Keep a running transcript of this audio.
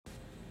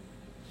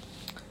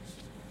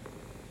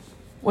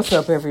What's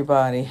up,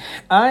 everybody?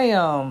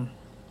 I've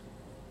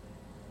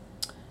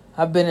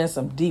been in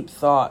some deep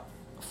thought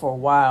for a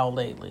while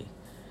lately,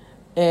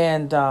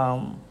 and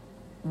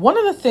one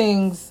of the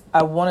things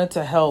I wanted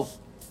to help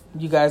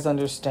you guys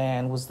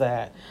understand was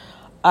that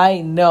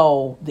I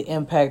know the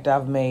impact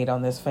I've made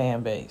on this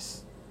fan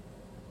base.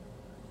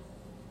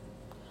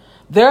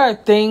 There are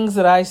things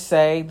that I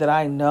say that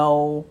I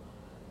know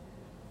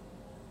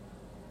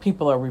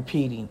people are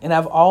repeating, and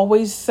I've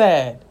always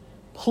said,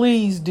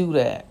 please do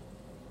that.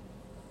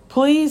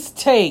 Please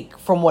take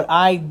from what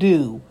I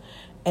do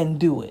and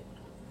do it.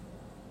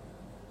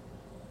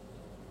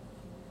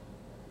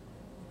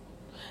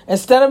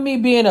 Instead of me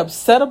being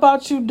upset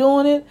about you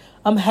doing it,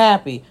 I'm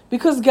happy.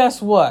 Because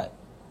guess what?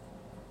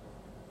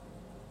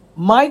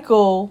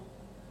 Michael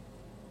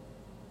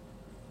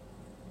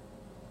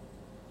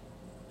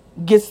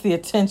gets the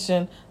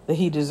attention that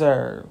he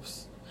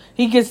deserves.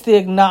 He gets the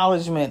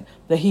acknowledgement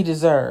that he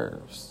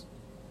deserves.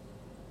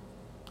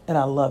 And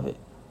I love it.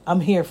 I'm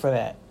here for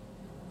that.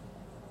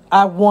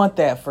 I want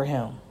that for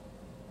him.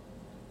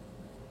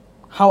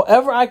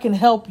 However I can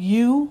help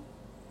you,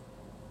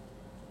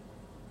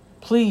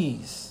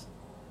 please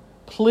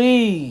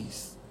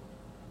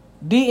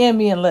DM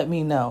me and let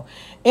me know.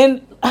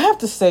 And I have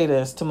to say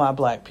this to my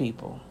black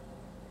people.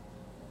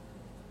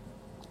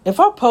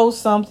 If I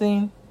post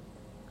something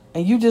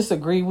and you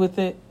disagree with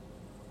it,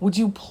 would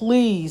you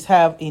please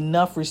have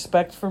enough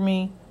respect for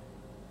me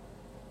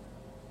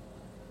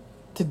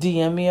to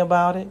DM me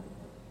about it?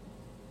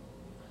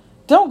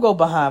 Don't go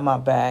behind my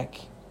back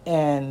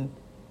and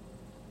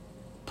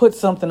put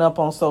something up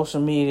on social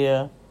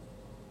media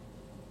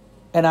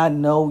and I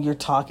know you're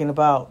talking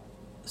about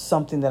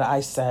something that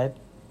I said.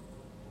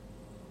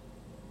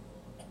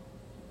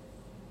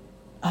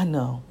 I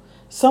know.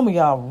 Some of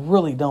y'all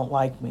really don't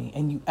like me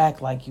and you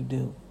act like you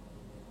do.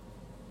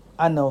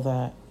 I know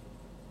that.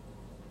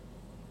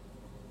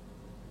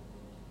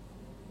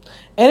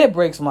 And it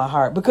breaks my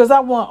heart because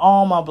I want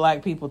all my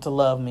black people to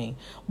love me.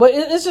 But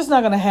it's just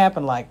not going to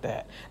happen like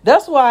that.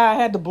 That's why I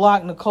had to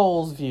block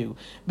Nicole's view.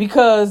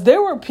 Because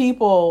there were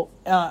people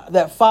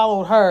that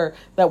followed her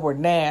that were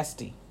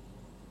nasty.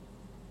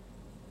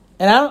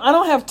 And I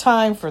don't have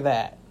time for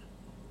that.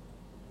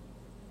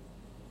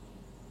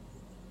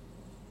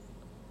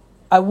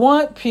 I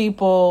want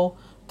people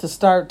to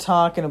start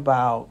talking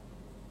about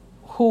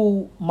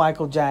who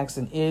Michael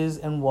Jackson is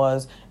and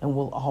was and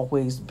will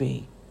always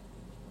be.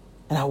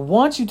 And I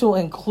want you to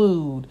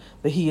include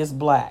that he is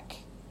black.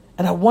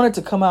 And I want it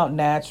to come out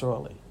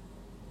naturally.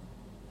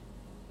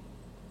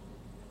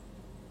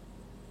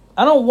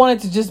 I don't want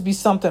it to just be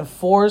something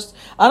forced.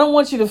 I don't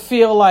want you to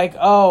feel like,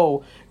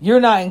 oh, you're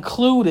not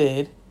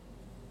included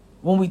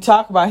when we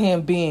talk about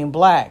him being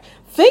black.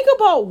 Think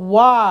about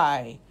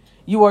why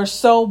you are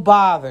so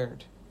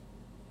bothered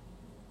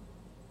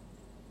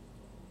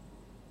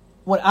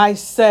when I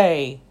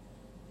say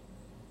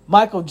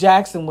Michael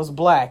Jackson was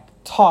black.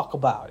 Talk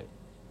about it.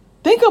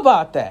 Think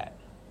about that.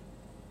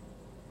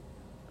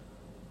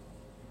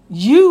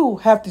 You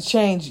have to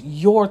change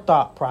your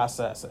thought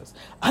processes.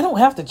 I don't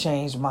have to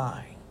change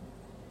mine.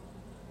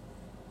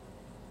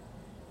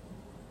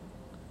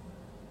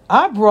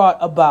 I brought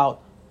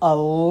about a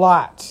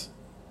lot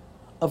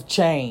of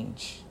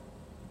change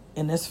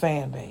in this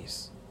fan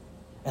base.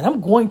 And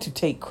I'm going to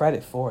take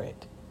credit for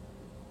it.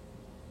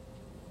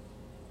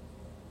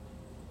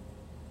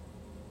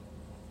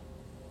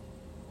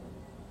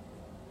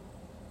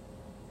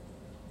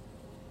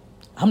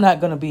 I'm not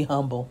going to be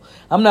humble.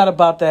 I'm not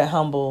about that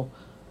humble,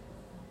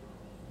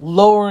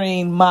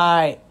 lowering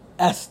my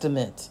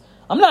estimates.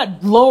 I'm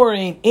not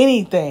lowering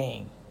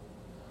anything.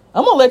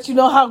 I'm going to let you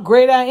know how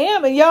great I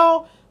am. And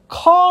y'all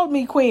called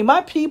me queen. My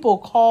people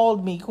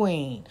called me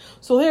queen.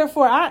 So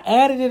therefore, I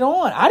added it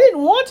on. I didn't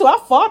want to. I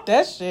fought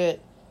that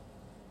shit.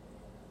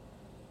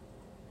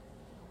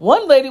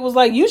 One lady was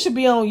like, you should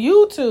be on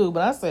YouTube.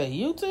 And I said,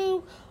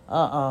 YouTube?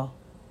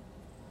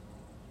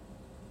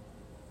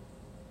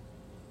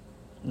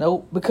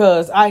 Nope,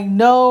 because I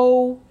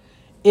know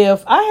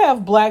if I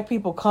have black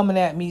people coming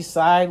at me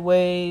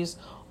sideways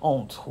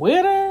on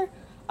Twitter,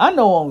 I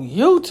know on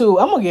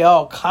YouTube I'm going to get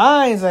all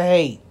kinds of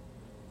hate.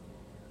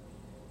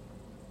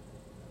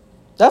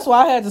 That's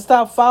why I had to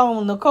stop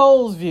following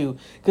Nicole's view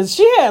because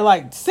she had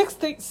like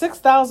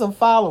 6,000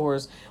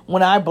 followers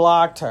when I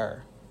blocked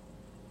her.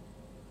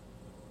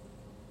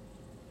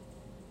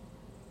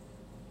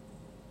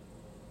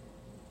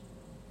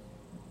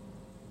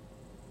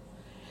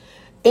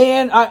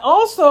 And I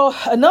also,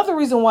 another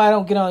reason why I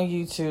don't get on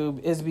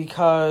YouTube is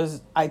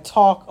because I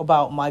talk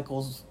about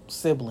Michael's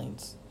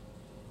siblings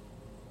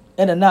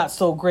in a not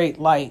so great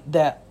light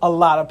that a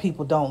lot of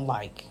people don't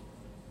like.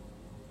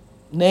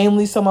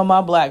 Namely, some of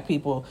my black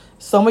people.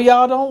 Some of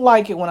y'all don't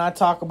like it when I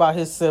talk about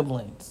his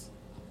siblings.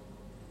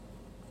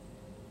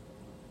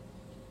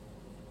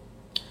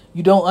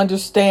 You don't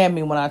understand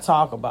me when I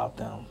talk about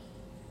them.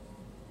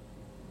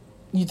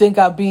 You think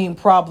I'm being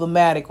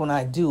problematic when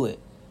I do it.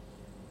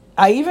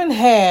 I even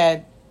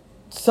had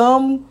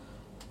some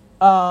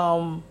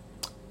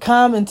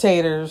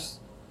commentators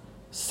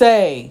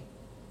say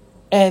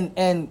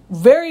and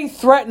very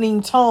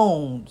threatening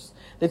tones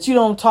that you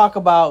don't talk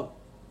about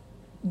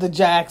the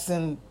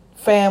Jackson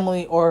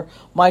family or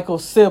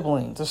Michael's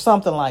siblings or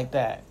something like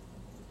that.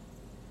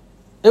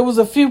 It was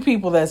a few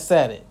people that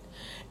said it.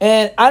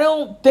 And I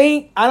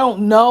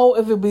don't know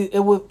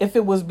if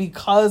it was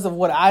because of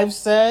what I've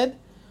said,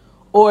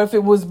 or if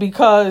it was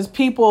because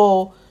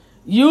people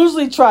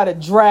usually try to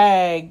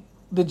drag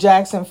the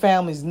Jackson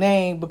family's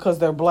name because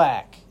they're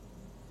black.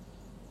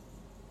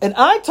 And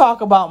I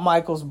talk about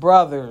Michael's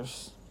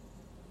brothers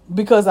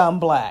because I'm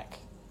black.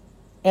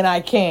 And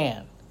I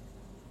can.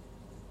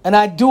 And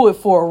I do it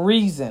for a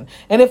reason.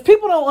 And if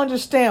people don't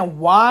understand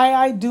why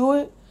I do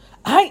it,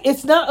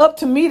 it's not up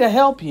to me to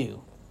help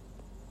you.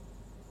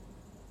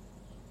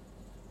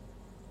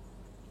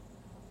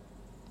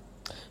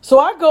 So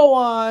I go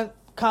on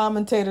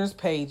commentators'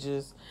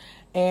 pages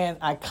and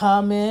I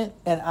comment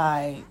and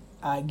I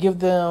give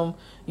them,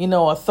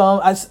 a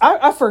thumb.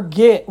 I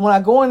forget when I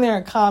go in there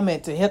and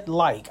comment to hit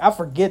like. I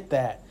forget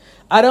that.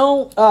 I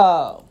don't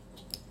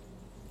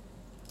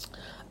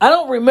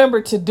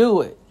remember to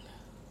do it.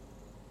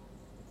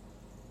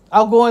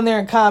 I'll go in there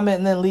and comment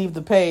and then leave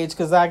the page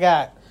because I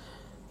got,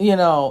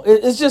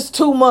 it's just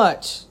too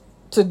much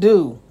to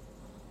do.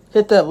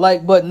 Hit that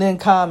like button, then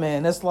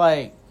comment. It's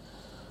like,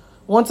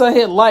 once I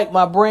hit like,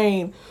 my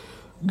brain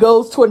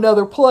goes to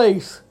another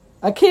place.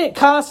 I can't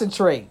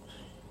concentrate.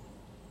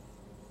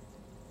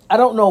 I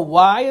don't know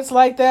why it's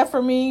like that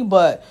for me,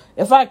 but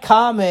if I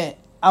comment,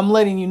 I'm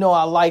letting you know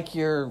I like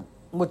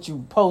what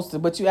you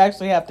posted, but you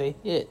actually have to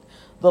hit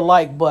the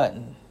like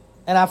button.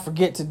 And I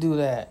forget to do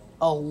that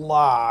a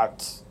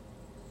lot.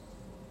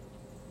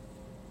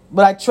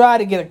 But I try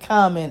to get a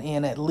comment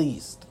in at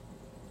least.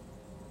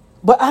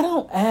 But I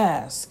don't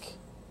ask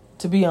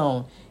to be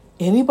on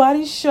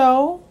anybody's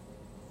show.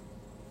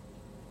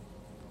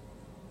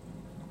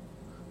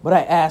 But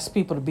I ask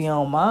people to be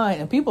on mine,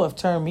 and people have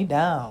turned me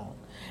down.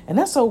 And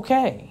that's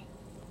okay.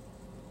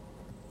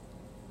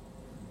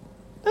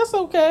 That's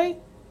okay.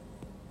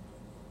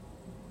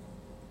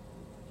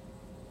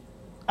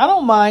 I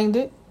don't mind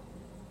it.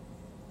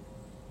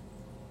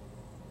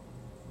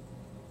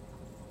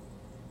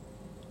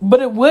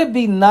 But it would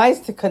be nice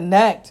to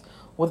connect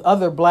with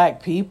other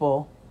black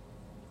people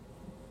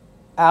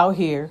out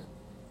here.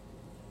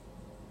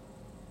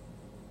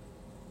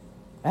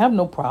 I have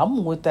no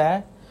problem with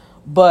that.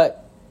 But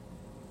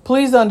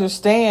please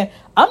understand,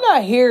 I'm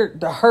not here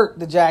to hurt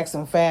the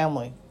Jackson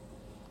family.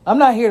 I'm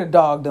not here to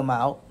dog them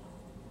out.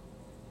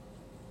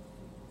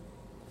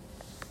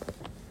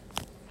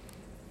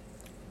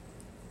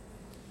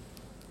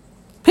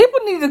 People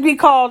need to be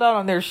called out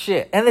on their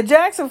shit. And the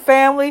Jackson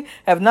family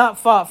have not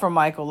fought for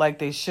Michael like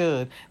they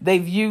should.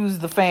 They've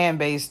used the fan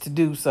base to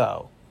do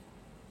so.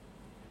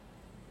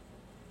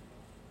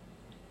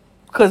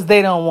 Because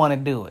they don't want to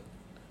do it.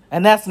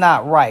 And that's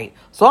not right.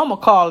 So I'm going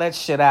to call that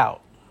shit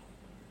out.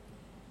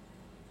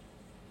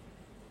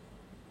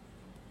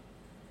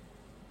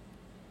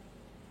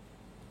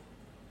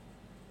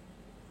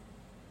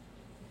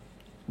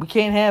 We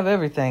can't have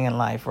everything in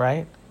life,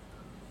 right?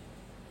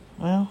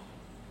 Well,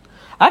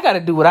 I got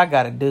to do what I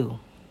got to do.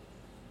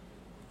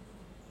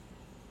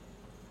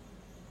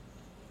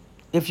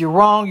 If you're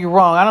wrong, you're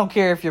wrong. I don't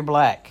care if you're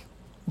black.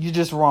 You're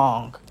just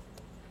wrong.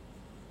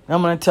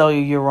 I'm going to tell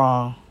you you're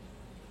wrong.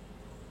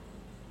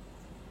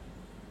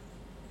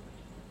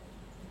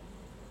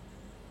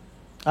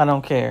 I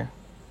don't care.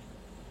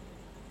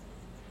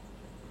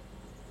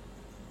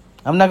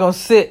 I'm not going to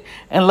sit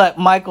and let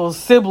Michael's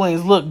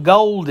siblings look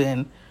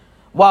golden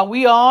while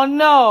we all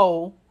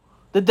know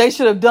that they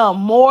should have done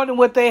more than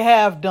what they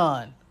have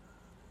done.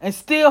 And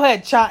still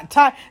had time.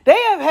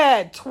 They have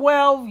had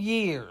 12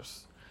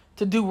 years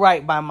to do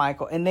right by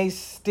Michael, and they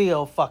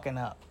still fucking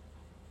up.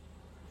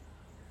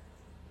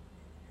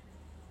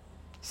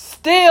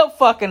 Still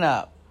fucking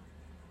up.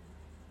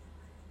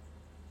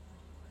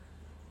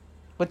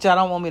 But y'all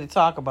don't want me to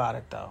talk about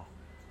it, though.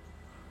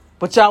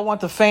 But y'all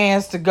want the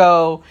fans to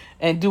go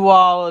and do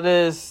all of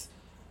this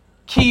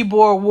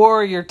keyboard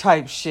warrior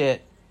type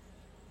shit.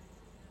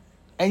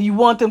 And you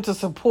want them to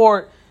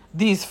support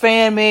these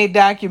fan-made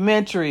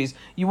documentaries.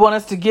 You want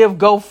us to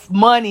give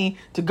money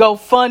to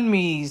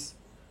GoFundMes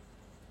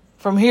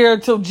from here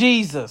till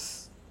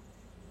Jesus.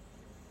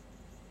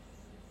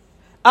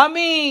 I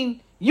mean,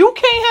 you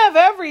can't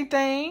have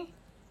everything.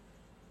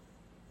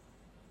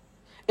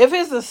 If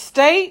his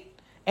estate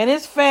and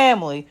his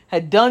family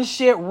had done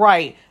shit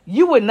right,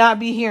 you would not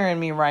be hearing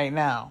me right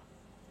now.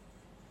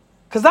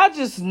 Because I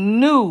just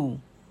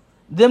knew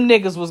them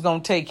niggas was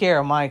going to take care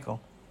of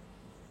Michael.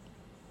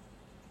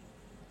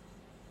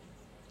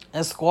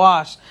 And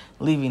squash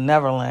Leaving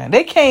Neverland.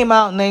 They came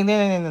out and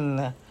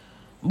they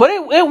but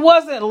it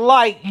wasn't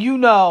like,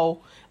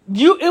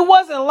 it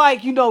wasn't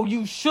like,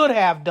 you should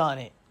have done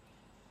it.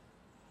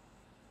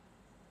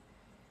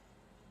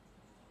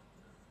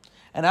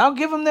 And I'll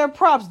give them their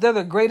props. They're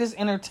the greatest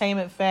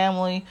entertainment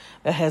family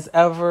that has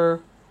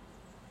ever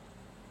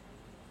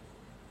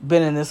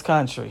been in this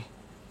country.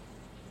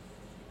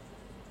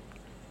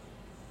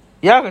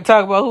 Y'all can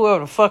talk about whoever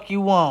the fuck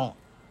you want.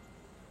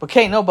 But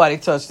can't nobody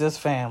touch this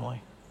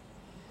family.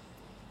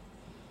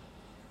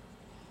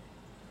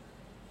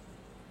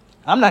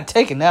 I'm not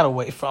taking that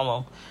away from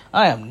them.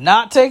 I am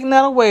not taking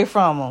that away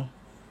from them.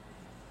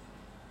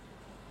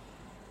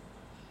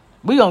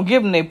 We gonna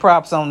give them their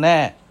props on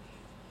that.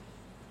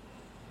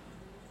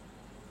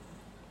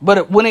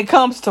 But when it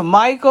comes to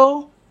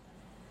Michael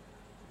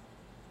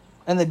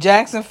and the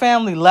Jackson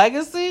family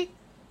legacy,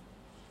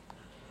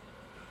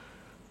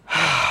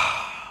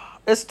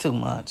 it's too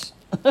much.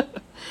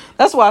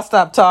 That's why I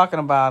stopped talking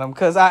about him,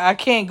 because I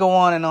can't go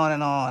on and on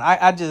and on.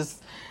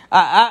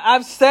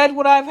 I've said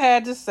what I've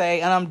had to say,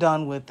 and I'm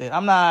done with it.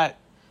 I'm not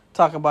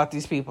talking about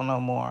these people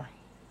no more.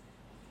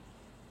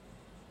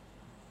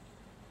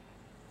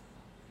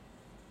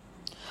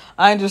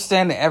 I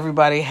understand that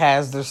everybody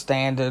has their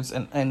standards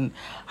and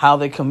how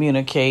they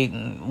communicate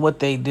and what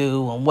they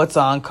do and what's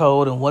on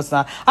code and what's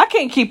not. I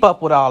can't keep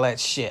up with all that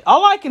shit.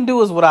 All I can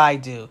do is what I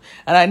do.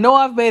 And I know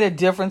I've made a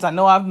difference. I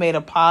know I've made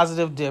a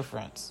positive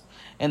difference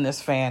in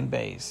this fan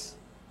base.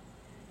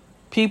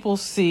 People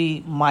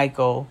see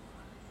Michael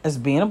as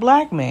being a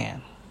black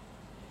man.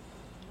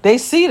 They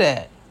see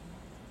that.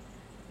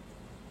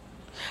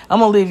 I'm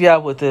going to leave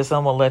y'all with this.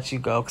 I'm going to let you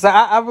go, because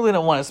I really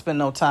don't want to spend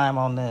no time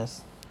on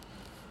this.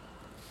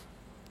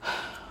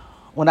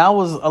 When I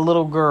was a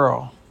little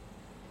girl,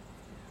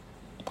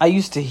 I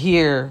used to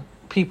hear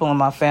people in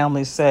my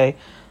family say,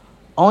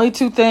 only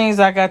two things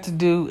I got to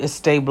do is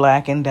stay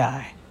black and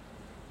die.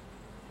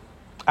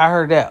 I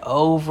heard that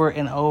over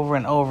and over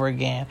and over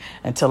again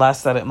until I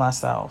said it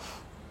myself.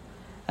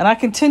 And I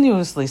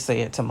continuously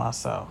say it to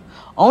myself.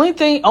 Only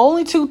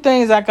two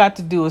things I got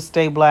to do is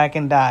stay black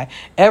and die.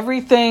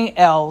 Everything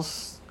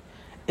else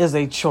is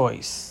a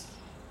choice.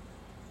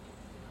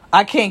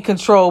 I can't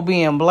control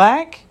being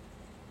black,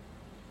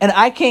 and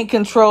I can't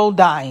control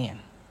dying.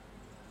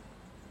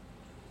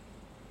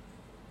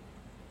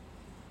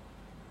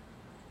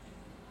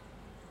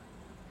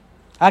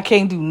 I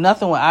can't do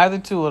nothing with either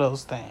two of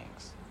those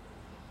things.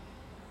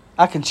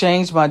 I can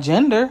change my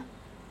gender,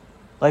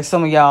 like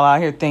some of y'all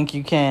out here think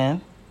you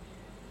can.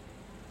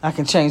 I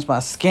can change my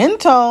skin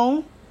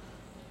tone,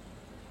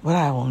 but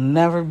I will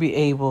never be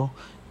able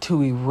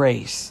to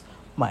erase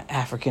my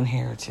African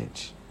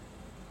heritage,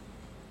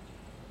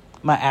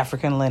 my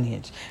African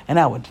lineage. And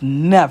I would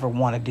never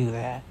want to do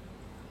that.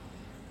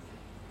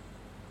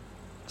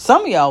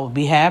 Some of y'all would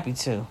be happy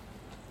to.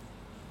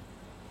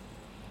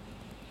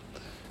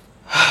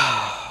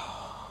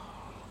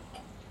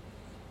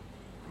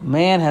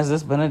 Man, has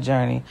this been a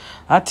journey.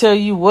 I tell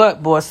you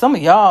what, boy, some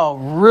of y'all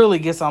really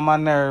gets on my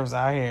nerves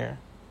out here.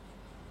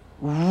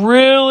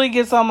 Really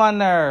gets on my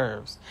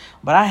nerves.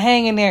 But I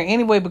hang in there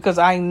anyway, because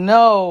I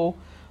know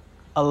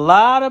a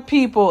lot of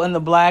people in the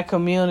black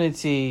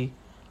community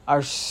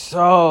are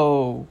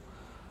so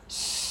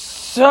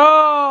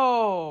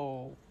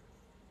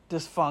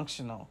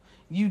dysfunctional.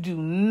 You do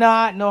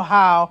not know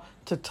how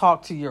to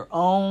talk to your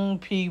own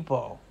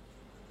people.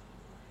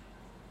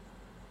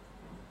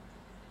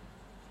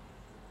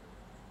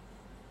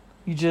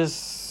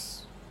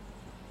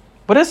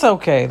 But it's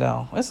okay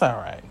though. It's all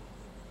right.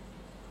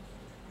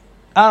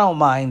 I don't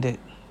mind it.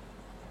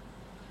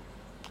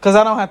 Because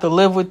I don't have to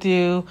live with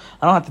you.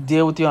 I don't have to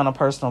deal with you on a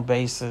personal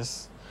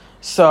basis.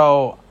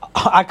 So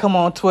I come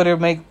on Twitter,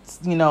 give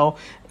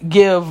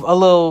a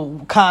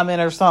little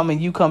comment or something,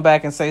 and you come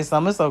back and say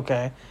something. It's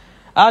okay.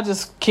 I'll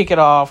just kick it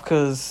off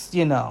because,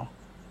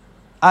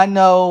 I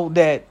know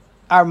that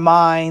our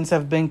minds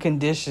have been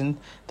conditioned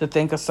to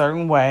think a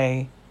certain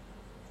way.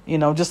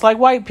 Just like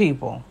white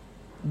people.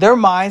 Their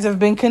minds have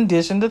been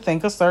conditioned to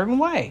think a certain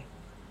way.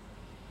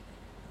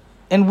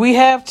 And we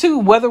have too,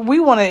 whether we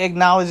want to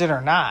acknowledge it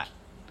or not.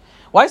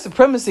 White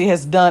supremacy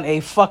has done a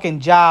fucking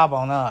job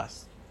on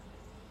us.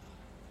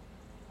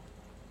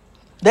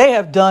 They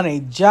have done a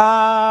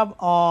job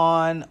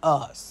on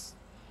us.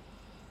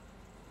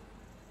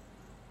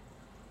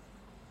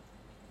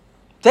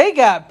 They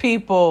got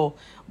people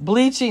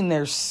bleaching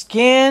their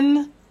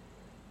skin,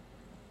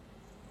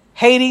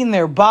 hating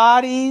their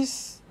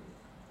bodies,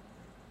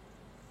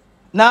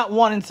 not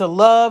wanting to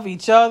love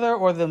each other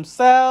or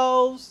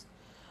themselves.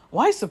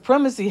 White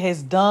supremacy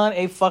has done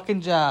a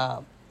fucking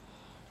job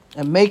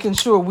and making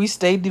sure we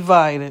stay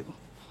divided.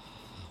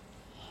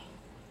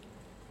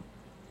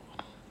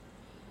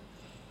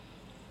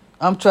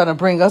 I'm trying to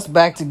bring us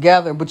back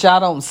together, but y'all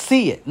don't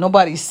see it.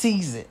 Nobody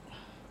sees it.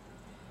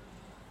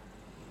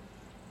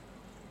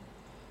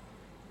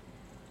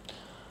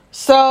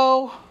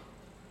 So,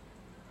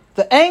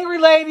 the angry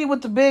lady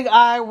with the big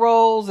eye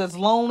rolls that's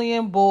lonely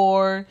and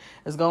bored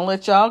is going to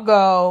let y'all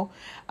go.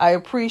 I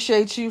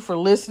appreciate you for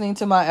listening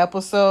to my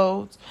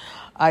episodes.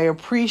 I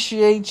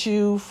appreciate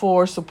you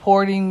for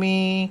supporting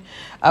me.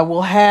 I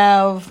will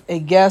have a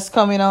guest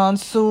coming on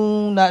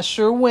soon. Not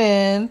sure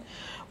when,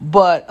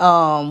 but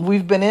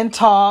we've been in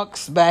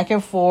talks back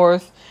and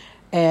forth,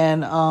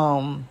 and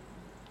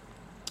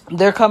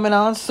they're coming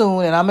on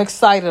soon, and I'm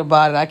excited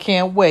about it. I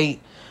can't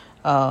wait.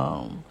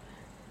 The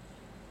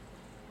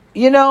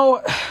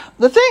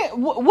thing,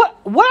 what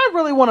I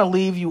really want to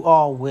leave you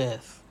all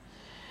with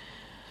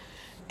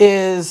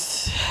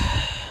is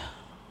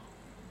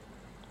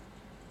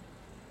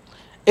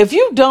If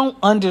you don't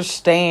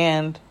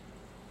understand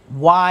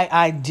why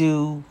I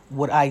do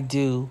what I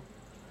do,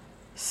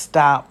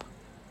 stop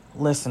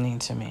listening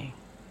to me.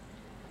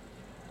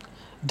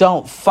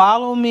 Don't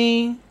follow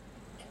me.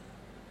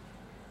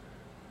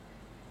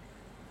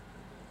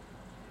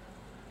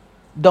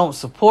 Don't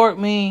support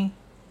me.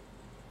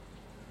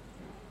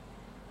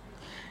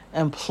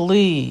 And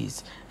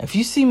please, if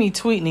you see me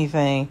tweet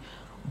anything,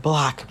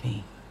 block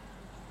me.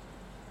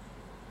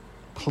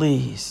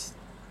 Please.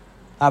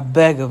 I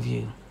beg of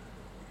you.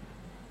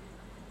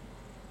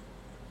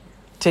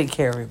 Take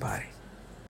care, everybody.